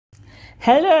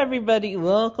Hello everybody,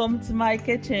 welcome to my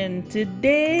kitchen.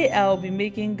 Today I'll be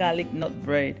making garlic nut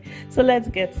bread. So let's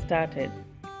get started.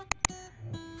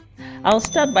 I'll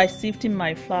start by sifting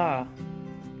my flour.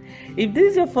 If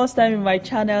this is your first time in my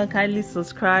channel, kindly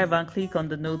subscribe and click on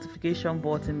the notification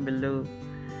button below.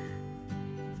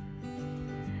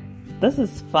 This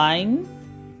is fine.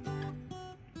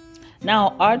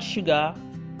 Now add sugar,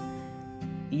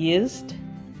 yeast,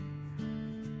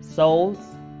 salt,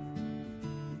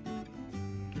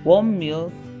 warm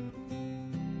milk,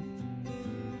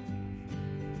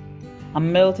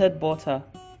 and melted butter.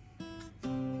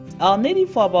 I'll knead it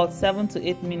for about 7 to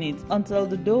 8 minutes until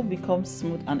the dough becomes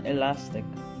smooth and elastic.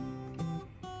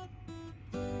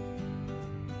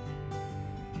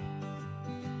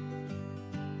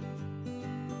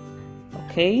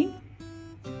 Okay,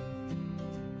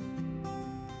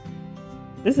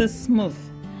 this is smooth.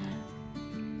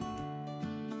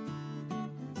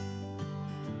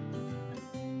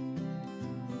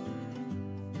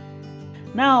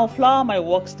 Now I'll flour my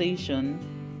workstation,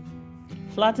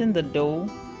 flatten the dough,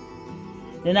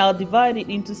 then I'll divide it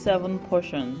into 7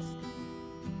 portions.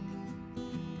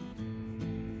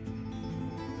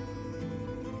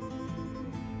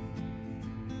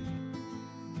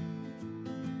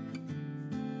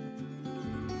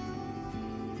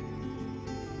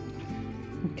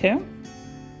 Okay.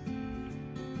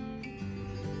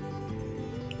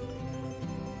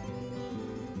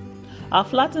 I'll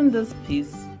flatten this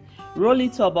piece, roll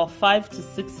it to about 5 to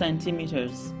 6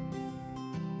 centimeters.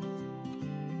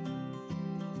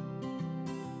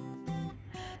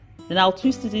 Then I'll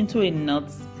twist it into a knot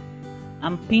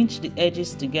and pinch the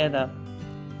edges together.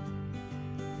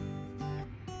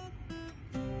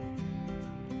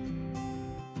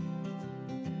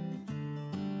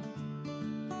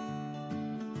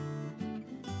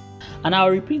 And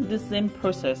I'll repeat the same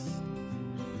process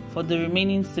for the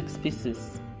remaining 6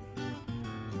 pieces.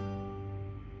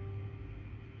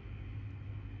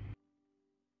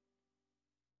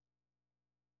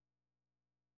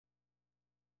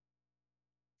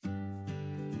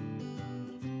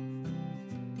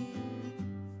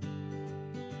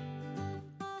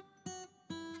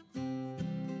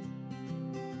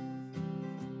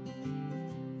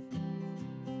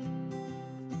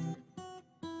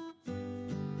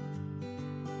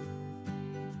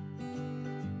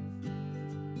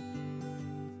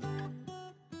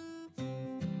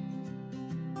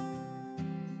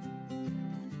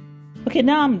 Okay,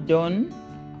 now I'm done.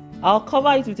 I'll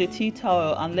cover it with a tea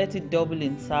towel and let it double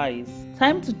in size.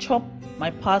 Time to chop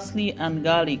my parsley and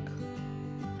garlic.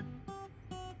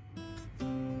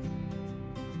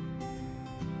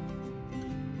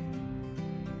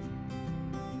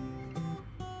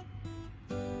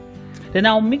 Then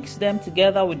I'll mix them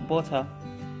together with butter.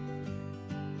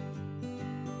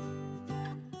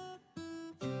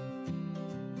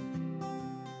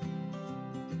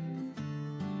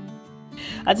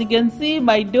 As you can see,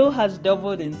 my dough has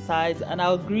doubled in size, and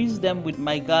I'll grease them with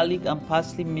my garlic and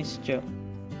parsley mixture.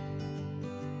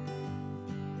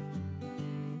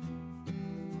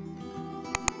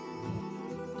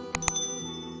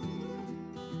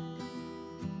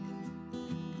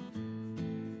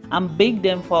 And bake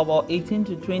them for about 18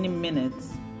 to 20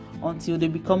 minutes until they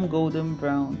become golden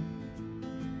brown.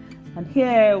 And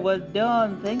here we're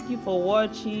done. Thank you for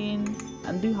watching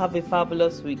and do have a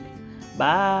fabulous week.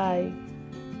 Bye.